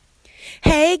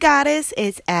Hey goddess,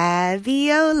 it's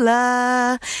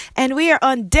Aviola, and we are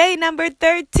on day number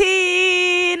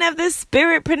 13 of the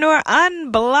Spiritpreneur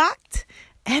Unblocked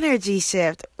Energy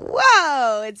Shift.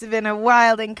 Whoa, it's been a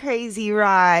wild and crazy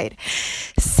ride.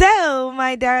 So,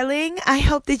 my darling, I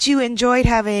hope that you enjoyed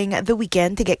having the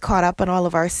weekend to get caught up on all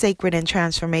of our sacred and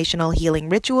transformational healing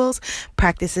rituals,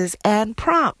 practices, and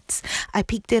prompts. I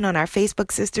peeked in on our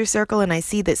Facebook sister circle and I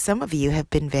see that some of you have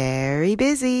been very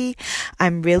busy.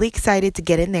 I'm really excited to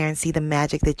get in there and see the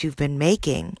magic that you've been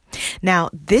making. Now,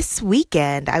 this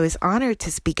weekend, I was honored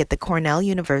to speak at the Cornell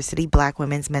University Black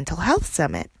Women's Mental Health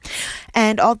Summit.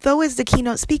 And although as the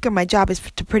keynote speaker, my job is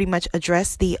to pretty much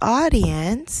address the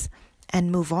audience and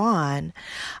move on,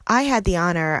 I had the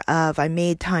honor of, I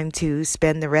made time to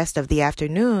spend the rest of the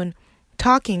afternoon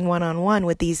talking one-on-one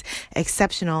with these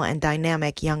exceptional and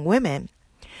dynamic young women.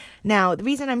 Now, the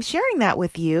reason I'm sharing that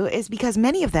with you is because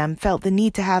many of them felt the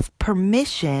need to have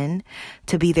permission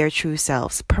to be their true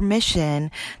selves,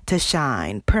 permission to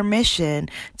shine, permission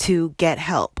to get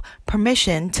help,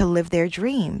 permission to live their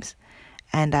dreams.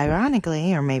 And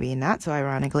ironically, or maybe not so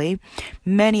ironically,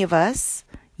 many of us,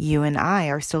 you and I,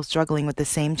 are still struggling with the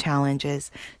same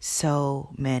challenges so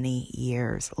many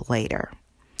years later.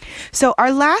 So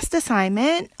our last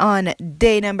assignment on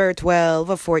day number 12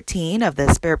 of 14 of the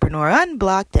Spiritpreneur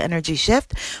Unblocked Energy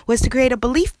Shift was to create a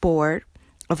belief board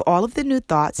of all of the new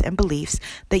thoughts and beliefs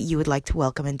that you would like to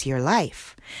welcome into your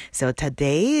life. So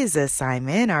today's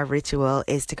assignment, our ritual,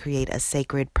 is to create a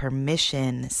sacred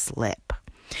permission slip.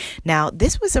 Now,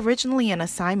 this was originally an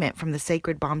assignment from the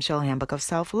Sacred Bombshell Handbook of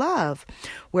Self-Love,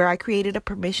 where I created a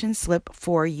permission slip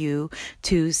for you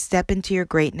to step into your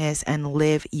greatness and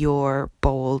live your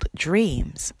bold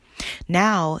dreams.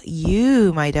 Now,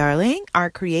 you, my darling, are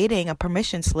creating a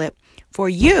permission slip for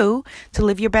you to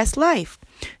live your best life.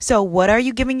 So what are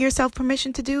you giving yourself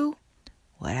permission to do?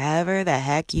 Whatever the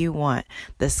heck you want.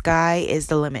 The sky is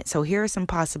the limit. So here are some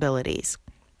possibilities.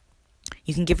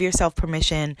 You can give yourself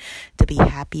permission to be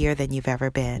happier than you've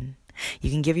ever been. You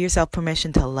can give yourself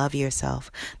permission to love yourself,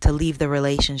 to leave the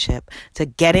relationship, to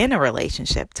get in a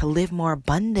relationship, to live more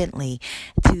abundantly,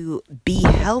 to be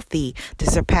healthy, to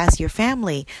surpass your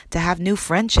family, to have new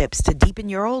friendships, to deepen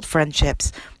your old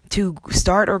friendships, to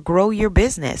start or grow your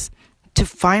business, to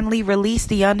finally release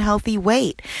the unhealthy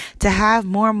weight, to have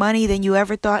more money than you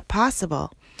ever thought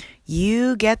possible.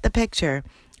 You get the picture.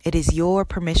 It is your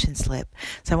permission slip.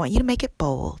 So I want you to make it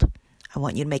bold. I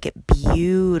want you to make it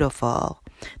beautiful.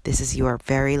 This is your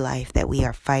very life that we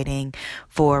are fighting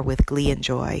for with glee and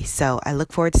joy. So I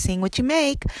look forward to seeing what you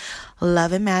make.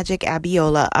 Love and magic,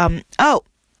 Abiola.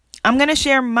 I'm going to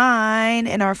share mine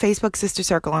in our Facebook sister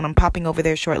circle, and I'm popping over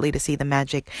there shortly to see the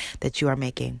magic that you are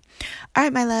making. All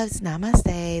right, my loves.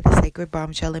 Namaste. The sacred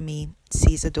bombshell in me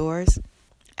sees, adores,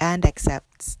 and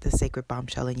accepts the sacred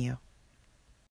bombshell in you.